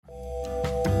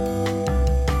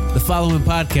following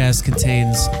podcast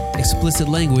contains explicit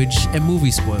language and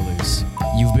movie spoilers.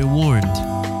 You've been warned.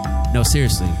 No,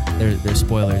 seriously, there's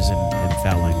spoilers and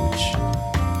foul language.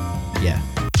 Yeah.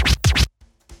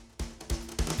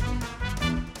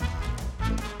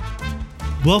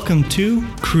 Welcome to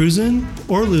Cruisin'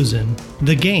 or Losin',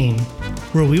 the game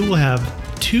where we will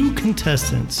have two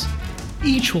contestants.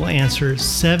 Each will answer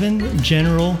 7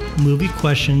 general movie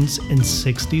questions in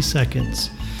 60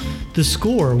 seconds. The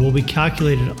score will be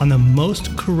calculated on the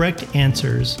most correct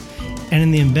answers, and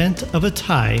in the event of a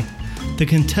tie, the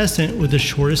contestant with the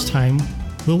shortest time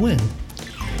will win.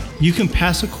 You can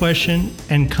pass a question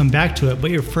and come back to it,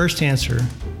 but your first answer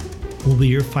will be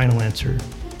your final answer.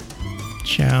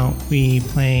 Shall we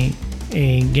play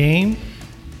a game?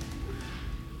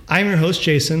 I'm your host,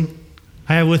 Jason.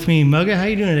 I have with me Mugga. How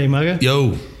you doing today, Mugga?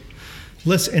 Yo.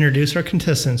 Let's introduce our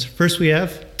contestants. First, we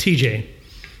have TJ.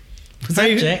 What's up,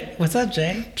 Jay? What's up,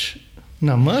 Jay?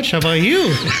 Not much. How about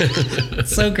you?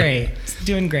 So great.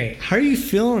 Doing great. How are you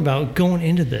feeling about going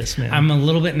into this, man? I'm a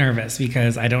little bit nervous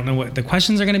because I don't know what the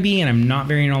questions are going to be, and I'm not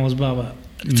very knowledgeable about.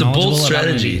 It's a bold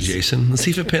strategy, Jason. Let's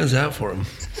see if it pans out for him.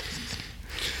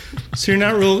 So you're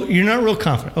not real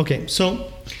confident. Okay,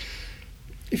 so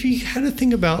if you had to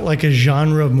think about like a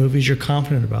genre of movies you're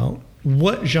confident about,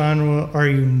 what genre are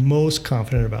you most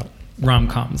confident about?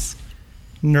 Rom-coms.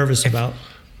 Nervous about?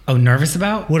 Oh, nervous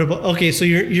about? What about? Okay, so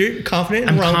you're confident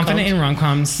in rom-coms. I'm confident in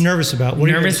rom-coms. Nervous about? What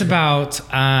nervous about?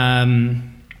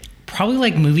 Probably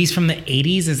like movies from the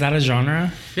 80s. Is that a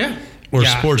genre? Yeah. Or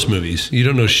sports movies. You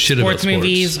don't know shit about sports. Sports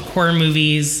movies, horror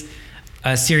movies,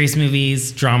 serious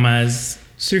movies, dramas.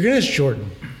 So you're going to ask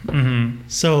Jordan. Mm-hmm.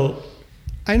 So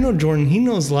I know Jordan, he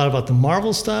knows a lot about the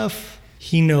Marvel stuff.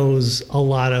 He knows a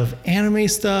lot of anime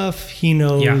stuff. He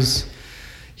knows,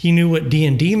 he knew what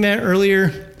D&D meant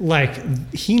earlier.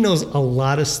 Like, he knows a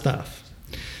lot of stuff.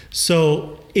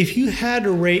 So if you had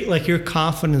to rate like your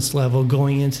confidence level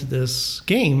going into this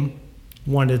game,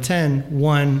 1 to 10,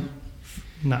 1,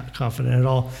 not confident at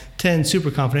all, 10, super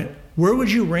confident, where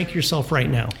would you rank yourself right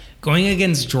now? Going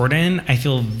against Jordan, I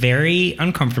feel very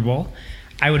uncomfortable.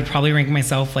 I would probably rank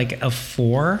myself like a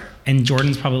 4, and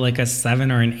Jordan's probably like a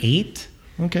 7 or an 8.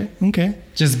 Okay.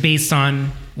 Just based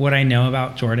on what I know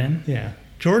about Jordan. Yeah.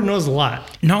 Jordan knows a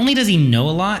lot. Not only does he know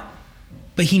a lot,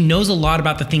 but he knows a lot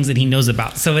about the things that he knows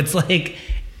about. So it's like...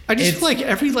 I just feel like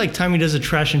every time he does a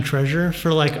Trash and Treasure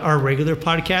for like our regular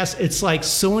podcast, it's like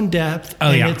so in depth.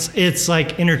 It's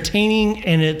like entertaining,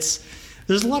 and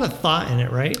there's a lot of thought in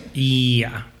it, right?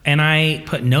 Yeah. And I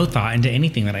put no thought into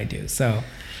anything that I do. So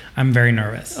I'm very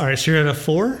nervous. All right. So you're at a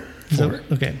 4? 4.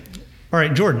 Okay. All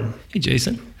right, Jordan. Hey,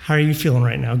 Jason. How are you feeling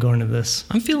right now going into this?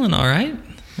 I'm feeling all right.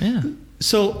 Yeah.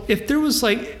 So if there was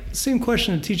like, same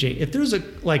question to TJ, if there's a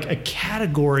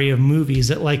category of movies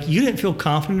that like you didn't feel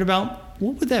confident about,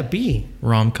 what would that be?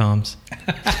 Rom-coms.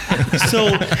 So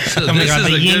oh my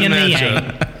God, the yin and the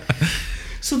yang.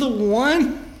 So the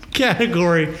one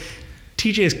category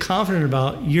TJ is confident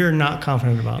about, you're not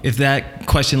confident about. If that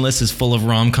question list is full of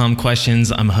rom-com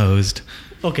questions, I'm hosed.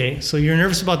 Okay, so you're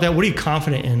nervous about that. What are you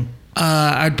confident in?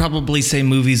 I'd probably say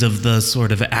movies of the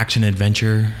sort of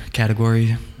action-adventure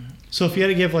category. So if you had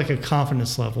to give like a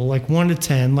confidence level, like 1 to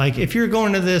 10, like if you're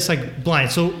going to this like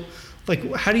blind, so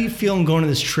like how do you feel in going to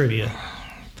this trivia?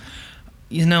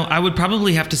 You know, I would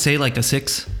probably have to say like a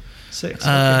 6. 6.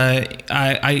 Okay.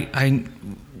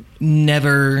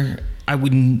 I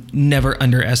would never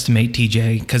underestimate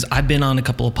TJ, because I've been on a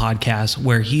couple of podcasts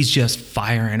where he's just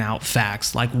firing out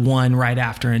facts, like one right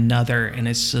after another, and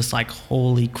it's just like,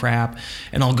 holy crap.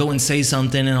 And I'll go and say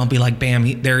something, and I'll be like,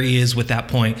 bam, there he is with that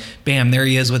point. Bam, there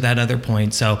he is with that other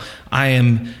point. So I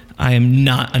am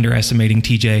not underestimating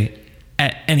TJ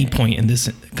at any point in this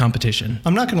competition.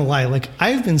 I'm not going to lie. Like,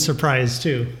 I've been surprised,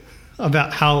 too,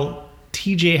 about how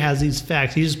TJ has these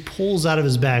facts. He just pulls out of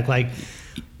his bag, like,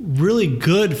 really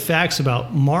good facts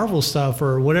about Marvel stuff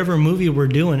or whatever movie we're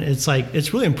doing. It's like,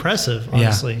 it's really impressive,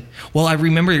 honestly. Yeah. Well, I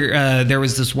remember there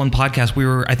was this one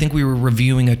podcast I think we were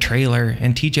reviewing a trailer,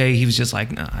 and TJ, he was just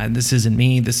like, nah, this isn't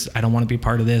me. I don't want to be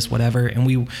part of this, whatever. And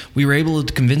we were able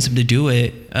to convince him to do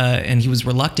it, and he was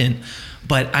reluctant.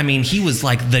 But I mean, he was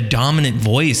like the dominant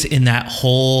voice in that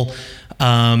whole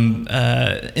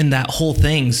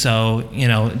thing. So, you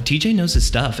know, TJ knows his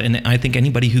stuff, and I think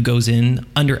anybody who goes in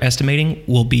underestimating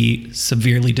will be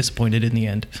severely disappointed in the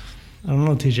end. I don't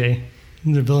know, TJ.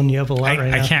 They're building you up a lot right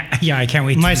now. I can't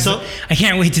wait. I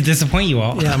can't wait to disappoint you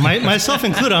all. Yeah, myself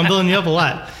included. I'm building you up a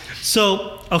lot.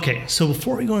 So, okay. So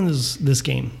before we go into this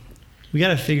game, we got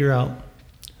to figure out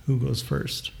who goes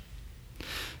first.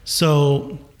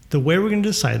 So the way we're going to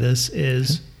decide this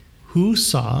is who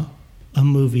saw a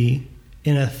movie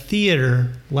in a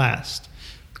theater last?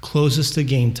 Closest to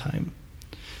game time.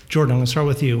 Jordan, I'm going to start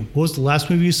with you. What was the last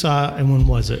movie you saw and when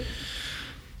was it?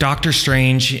 Doctor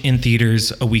Strange in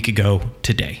theaters a week ago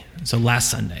today. So last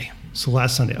Sunday. So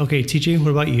last Sunday. Okay, TJ, what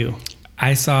about you?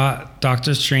 I saw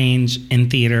Doctor Strange in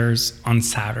theaters on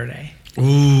Saturday.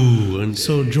 Ooh.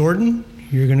 So Jordan,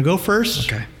 you're going to go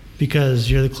first. Okay. Because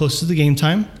you're the closest to the game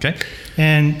time. Okay.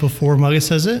 And before Mugga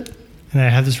says it, and I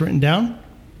have this written down,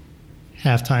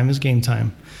 halftime is game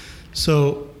time.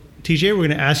 So, TJ, we're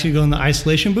going to ask you to go in the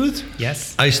isolation booth.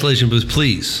 Yes. Isolation booth,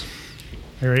 please.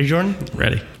 Are you ready, Jordan?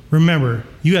 Ready. Remember,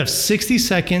 you have 60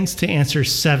 seconds to answer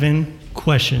 7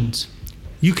 questions.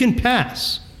 You can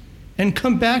pass and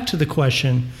come back to the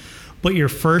question, but your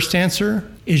first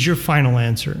answer is your final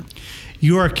answer.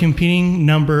 You are competing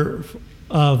number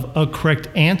of correct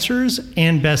answers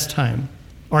and best time.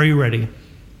 Are you ready?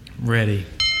 Ready.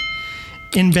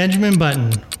 In Benjamin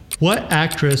Button, what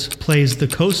actress plays the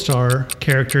co-star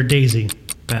character Daisy?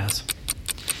 Pass.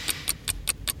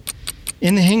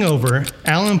 In The Hangover,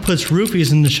 Alan puts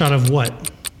roofies in the shot of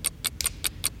what?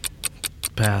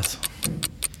 Pass.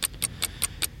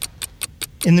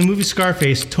 In the movie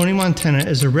Scarface, Tony Montana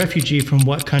is a refugee from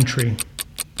what country?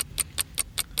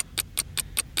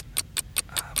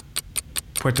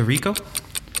 Puerto Rico?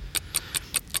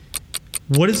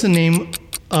 What is the name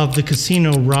of the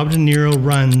casino Robert De Niro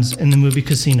runs in the movie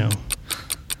Casino?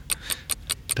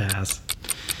 Pass.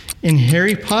 In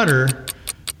Harry Potter,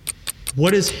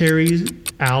 what is Harry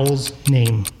Owl's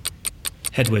name?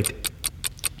 Hedwig.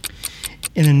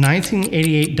 In the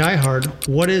 1988 Die Hard,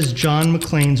 what is John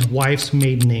McClane's wife's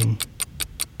maiden name?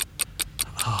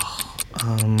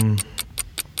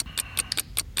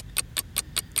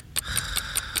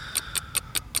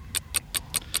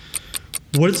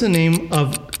 What is the name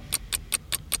of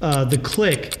the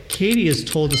clique Katie is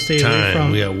told to stay away Time.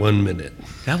 from? We got 1 minute.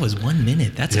 That was 1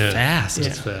 minute. That's Yeah. fast.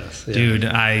 That's fast. Yeah. Dude,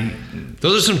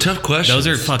 Those are some tough questions. those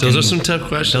are some tough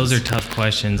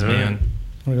questions, All man. right.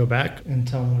 I'm going to go back and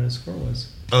tell him what his score was.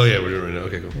 Oh, yeah, we're doing it right now.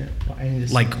 Okay, cool. Yeah, well, I need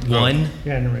to Like see. 1,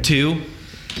 Yeah, no, right. 2.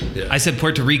 Yeah. I said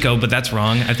Puerto Rico, but that's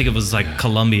wrong. I think it was like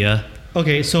Colombia.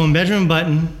 Okay, so in Benjamin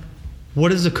Button,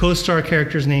 what is the co-star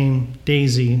character's name,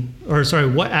 Daisy? Or sorry,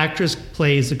 what actress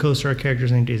plays the co-star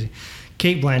character's name, Daisy?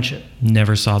 Kate Blanchett.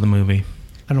 Never saw the movie.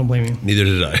 I don't blame you. Neither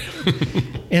did I.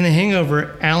 In The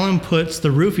Hangover, Alan puts the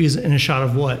roofies in a shot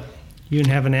of what? You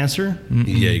didn't have an answer?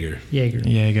 Jaeger. Jaeger.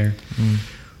 Jaeger.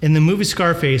 In the movie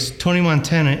Scarface, Tony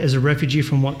Montana is a refugee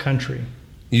from what country?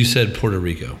 You said Puerto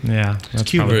Rico. Yeah, that's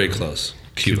Cuba. probably Very close.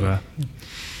 Cuba.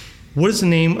 What is the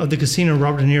name of the casino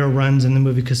Robert De Niro runs in the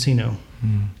movie Casino?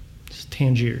 It's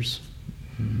Tangiers.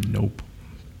 Nope.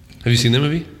 Have you seen that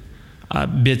movie?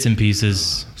 Bits and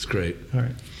pieces. It's great. All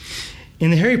right. In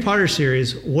the Harry Potter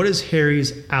series, what is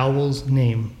Harry's owl's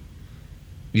name?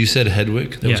 You said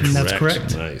Hedwig? That Yes. was And that's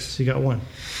correct. Nice. So you got 1.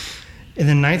 In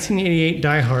the 1988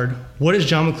 Die Hard, what is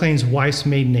John McClane's wife's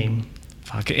maiden name?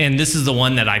 Fuck. And this is the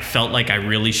one that I felt like I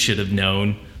really should have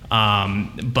known.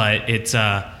 But it's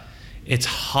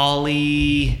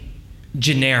Holly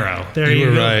Gennaro. There You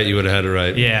were go. right. You would have had it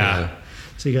right. Yeah.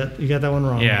 So you got that one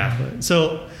wrong. Yeah. But,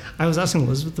 so I was asking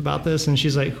Elizabeth about this, and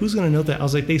she's like, "Who's going to know that?" I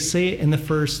was like, "They say it in the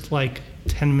first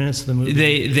 10 minutes of the movie."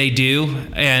 They do,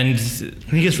 and And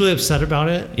he gets really upset about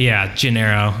it. yeah,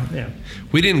 Gennaro. Yeah.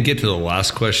 We didn't get to the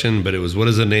last question, but it was, what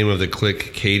is the name of the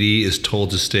clique Katie is told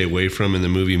to stay away from in the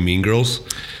movie Mean Girls?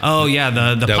 Oh yeah,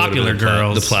 the would've popular been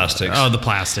girls, the Plastics. Oh, the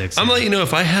Plastics. I'm gonna let you know,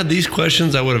 if I had these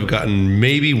questions, I would have gotten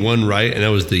maybe 1 right, and that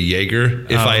was the Jaeger.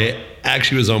 If I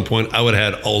actually was on point, I would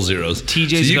have had all zeros.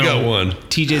 TJ's so you gonna, got 1.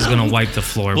 TJ's gonna wipe the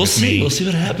floor We'll with see. me. We'll see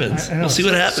what happens. I know. We'll see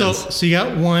what happens. So you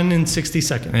got 1 in 60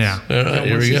 seconds. Yeah. All You got right,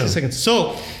 here 1 we in go. 60 seconds.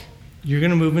 So you're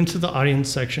going to move into the audience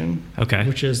section. Okay.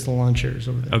 Which is the lawn chairs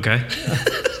over there. Okay.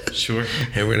 Sure.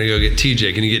 Hey, we're gonna go get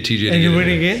TJ. Can you get TJ? And to you're get going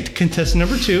to in here? get contestant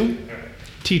number 2,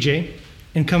 TJ,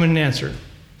 and come in and answer.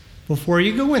 Before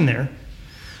you go in there,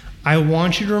 I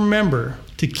want you to remember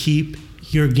to keep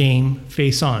your game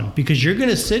face on, because you're going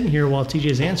to sit in here while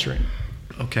TJ's answering.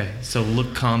 Okay. So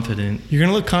look confident. You're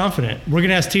going to look confident. We're going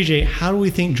to ask TJ, how do we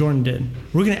think Jordan did?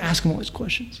 We're going to ask him all these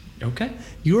questions. Okay.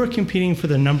 You are competing for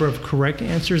the number of correct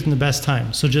answers and the best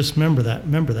time. So just remember that.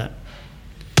 Remember that.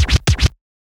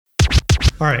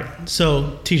 All right.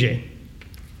 So, TJ,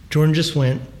 Jordan just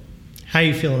went. How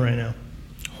you feeling right now?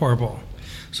 Horrible.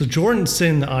 So Jordan's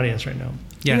sitting in the audience right now.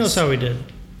 Yes. He knows how we did.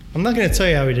 I'm not going to tell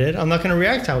you how we did. I'm not going to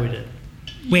react how we did.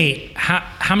 Wait,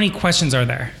 how many questions are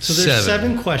there? So there's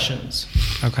 7. 7 questions.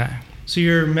 Okay. So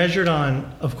you're measured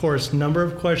on, of course, number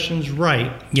of questions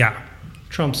right, Yeah,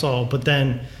 trumps all, but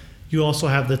then you also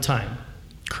have the time.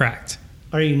 correct.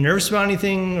 Are you nervous about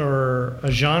anything or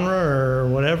a genre or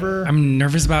whatever? I'm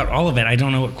nervous about all of it. I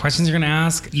don't know what questions you're going to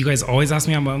ask. You guys always ask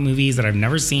me about movies that I've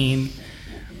never seen.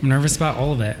 I'm nervous about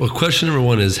all of it. Well, question number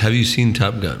 1 is, have you seen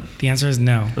Top Gun? The answer is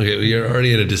no. Okay, well, you're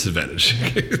already at a disadvantage.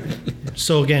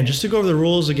 So again, just to go over the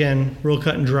rules again, real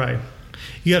cut and dry.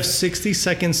 You have 60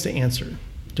 seconds to answer.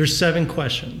 There's 7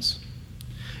 questions.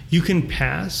 You can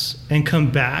pass and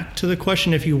come back to the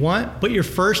question if you want, but your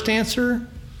first answer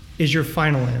is your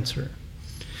final answer.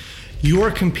 You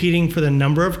are competing for the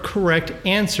number of correct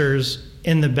answers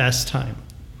in the best time.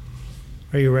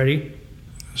 Are you ready?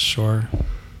 Sure.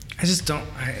 I just don't.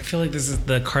 I feel like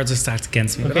the cards are stacked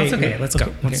against me. But Okay, that's okay. yeah. Let's go.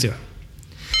 Okay, Let's okay. do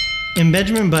it. In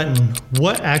Benjamin Button,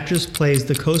 what actress plays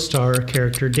the co-star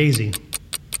character Daisy?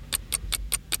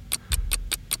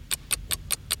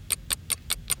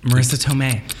 Marissa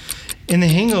Tomei. In The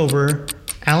Hangover,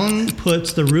 Alan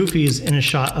puts the roofies in a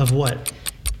shot of what?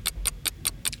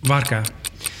 Vodka.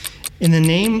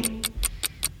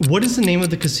 What is the name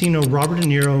of the casino Robert De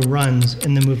Niro runs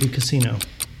in the movie Casino?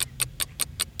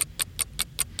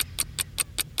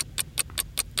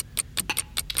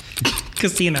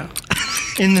 Casino.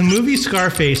 In the movie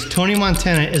Scarface, Tony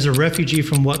Montana is a refugee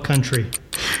from what country?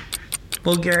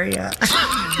 Bulgaria.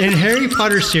 In Harry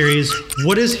Potter series,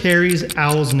 what is Harry's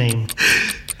owl's name?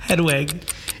 Hedwig.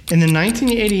 In the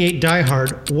 1988 Die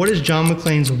Hard, what is John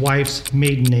McClane's wife's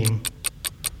maiden name?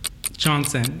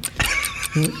 Johnson.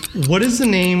 What is the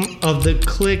name of the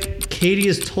clique Katie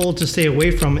is told to stay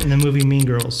away from in the movie Mean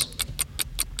Girls?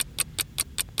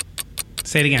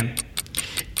 Say it again.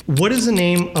 What is the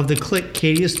name of the clique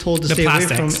Katie is told to The stay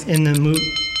Plastics. away from in the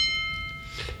movie?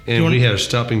 And we have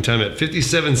stopping time at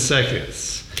 57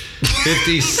 seconds.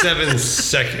 57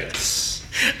 seconds.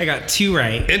 I got 2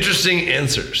 right. Interesting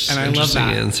answers. And I love Interesting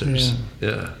that. answers.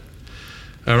 Yeah.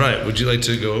 All right. Would you like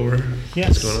to go over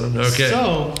Yes. what's going on? Okay.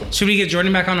 So, Should we get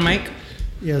Jordan back on the mic?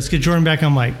 yeah, let's get Jordan back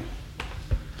on mic.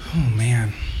 Oh,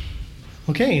 man.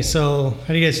 Okay, so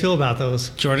how do you guys feel about those?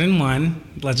 Jordan won.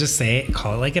 Let's just say it.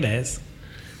 Call it like it is.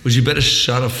 Would you bet a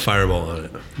shot of Fireball on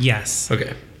it? Yes.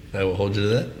 Okay. I will hold you to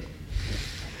that.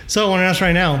 So I want to ask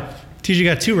right now, TJ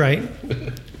got 2 right.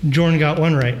 Jordan got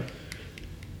 1 right.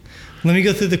 Let me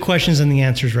go through the questions and the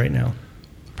answers right now.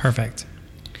 Perfect.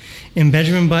 In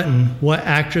Benjamin Button, what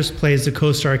actress plays the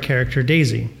co-star character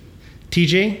Daisy?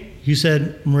 TJ, you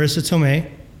said Marissa Tomei,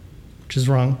 which is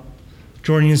wrong.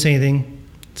 Jordan, you didn't say anything.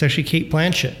 It's actually Kate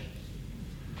Blanchett.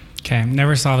 Okay.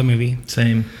 Never saw the movie.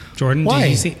 Same. Jordan, Why? did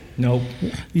you see? Nope.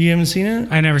 You haven't seen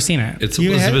it? I never seen it. It's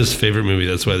You had- Elizabeth's favorite movie.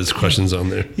 That's why this question's on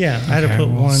there. Yeah, I had to Okay, put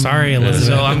well, one. sorry, Elizabeth.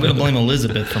 So I'm going to blame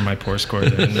Elizabeth for my poor score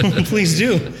then. Please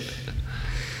do.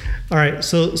 All right,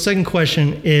 so second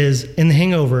question is, in The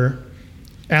Hangover,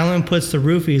 Alan puts the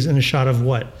roofies in a shot of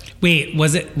what? Wait,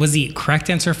 was the correct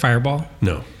answer Fireball?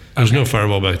 No. There's no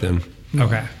Fireball back then.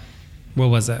 Okay. What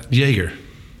was it? Jaeger.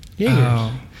 Jaeger.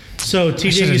 Oh, So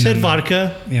TJ, should've you said known that.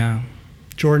 vodka. yeah.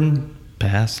 Jordan,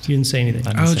 Passed. you didn't say anything.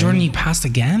 Oh, Jordan, you passed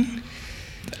again?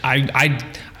 I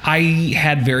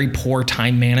had very poor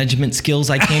time management skills,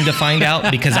 I came to find out,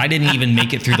 because I didn't even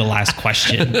make it through the last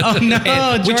question. Oh, no,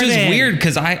 Which is Jordan. weird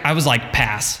because I was like,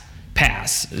 pass.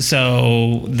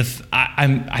 So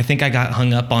I think I got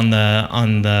hung up on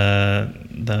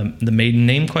the maiden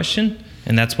name question,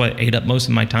 and that's what ate up most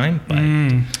of my time. But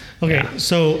Okay,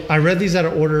 so I read these out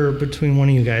of order between one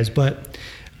of you guys, but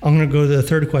I'm going to go to the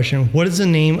third question. What is the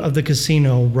name of the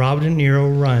casino Robert De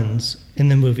Niro runs in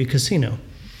the movie Casino?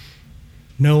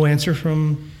 No answer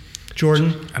from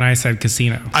Jordan. And I said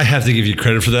casino. I have to give you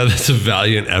credit for that. That's a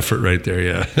valiant effort right there.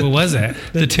 Yeah. What was it?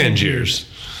 The Tangiers.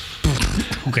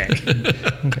 Okay.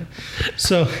 Okay.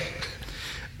 So,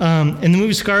 in the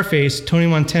movie Scarface, Tony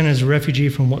Montana is a refugee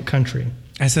from what country?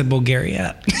 I said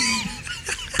Bulgaria.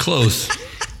 Close.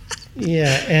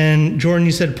 Yeah, and Jordan,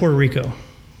 you said Puerto Rico.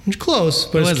 Close,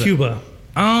 but What it's was it? Cuba.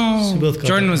 Oh, So we both got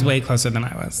Jordan that was one. way closer than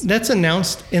I was. That's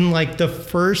announced in like the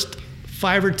first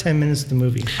 5 or 10 minutes of the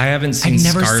movie. I haven't seen I've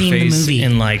never Scarface seen the movie.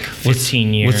 in like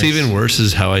 15 years. What's even worse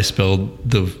is how I spelled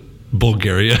the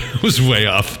Bulgaria was way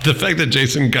off. The fact that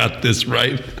Jason got this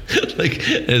right, how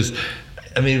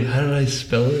did I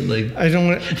spell it? Like, I don't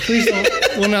want. Please don't.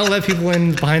 We'll not let people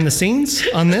in behind the scenes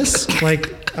on this.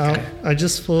 Like, I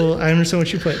understand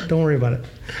what you put. Don't worry about it.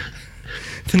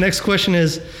 The next question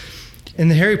is, in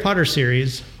the Harry Potter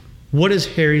series, what is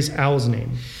Harry's owl's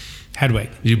name? Hedwig.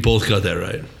 you both got that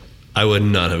right. I would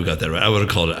not have got that right. I would have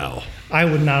called it Owl. I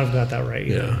would not have got that right.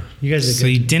 Either. Yeah. You guys So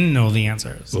did you good. didn't know the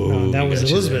answers. No, that we was got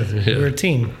you Elizabeth. there. We're a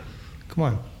team.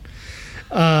 Come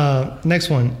on. Next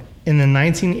one. In the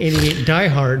 1988 Die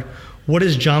Hard, what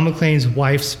is John McClane's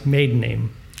wife's maiden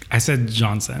name? I said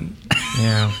Johnson.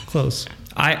 Yeah. Close.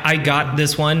 I got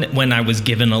this one when I was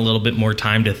given a little bit more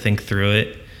time to think through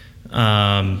it.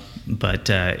 But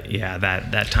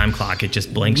that time clock, it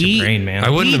just blanks your brain, man. I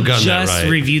wouldn't have gotten that right.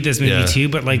 Just reviewed this movie too,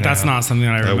 but like that's not something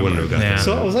that I remember. I wouldn't have gotten that.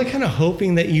 So I was like kind of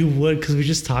hoping that you would, because we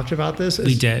just talked about this.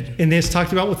 We did. And it's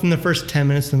talked about within the first 10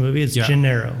 minutes of the movie. It's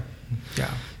Gennaro.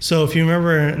 Yeah. So if you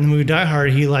remember in the movie Die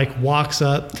Hard, he like walks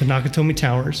up to Nakatomi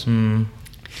Towers and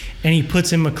he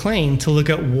puts in McClane to look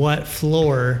at what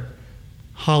floor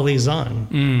Holly's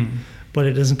on. But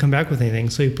it doesn't come back with anything.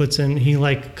 So he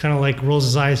like kind of like rolls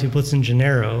his eyes. He puts in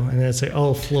Gennaro, and then it's like,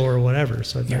 oh, floor or whatever.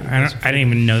 So I didn't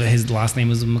even know that his last name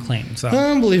was McClane. So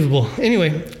unbelievable.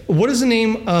 Anyway, what is the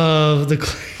name of the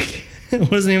clique?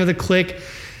 What is the name of the clique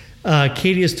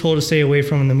Katie is told to stay away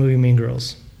from in the movie Mean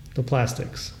Girls? The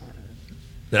Plastics.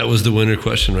 That was the winner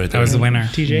question right there. that was the winner.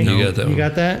 TJ, You got that one. You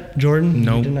got that? Jordan?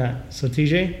 Nope. You did not. So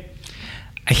TJ,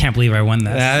 I can't believe I won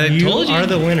this. you told you. are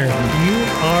the winner. You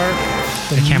are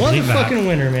the I can't believe that. motherfucking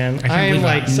winner, man. I am believe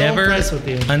like that. so Never impressed with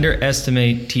you.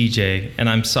 underestimate TJ, and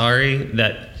I'm sorry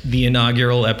that the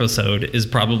inaugural episode is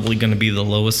probably going to be the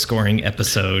lowest scoring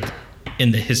episode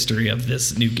in the history of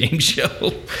this new game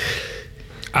show.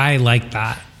 I like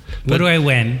that. What do I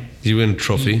win? You win a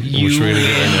trophy. You which we're gonna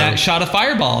get right and now. that shot of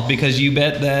fireball because you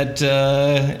bet that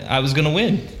I was going to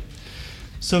win.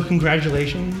 So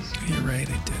congratulations. You're right.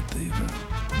 I did.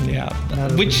 Yeah. Now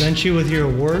to Which present you with your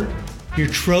award. Your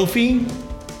trophy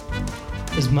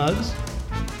is mugs.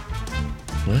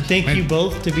 What? Thank you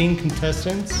both to being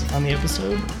contestants on the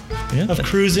episode Yeah. of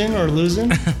Cruisin' or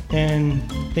Losin'. And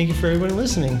thank you for everybody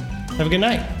listening. Have a good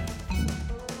night.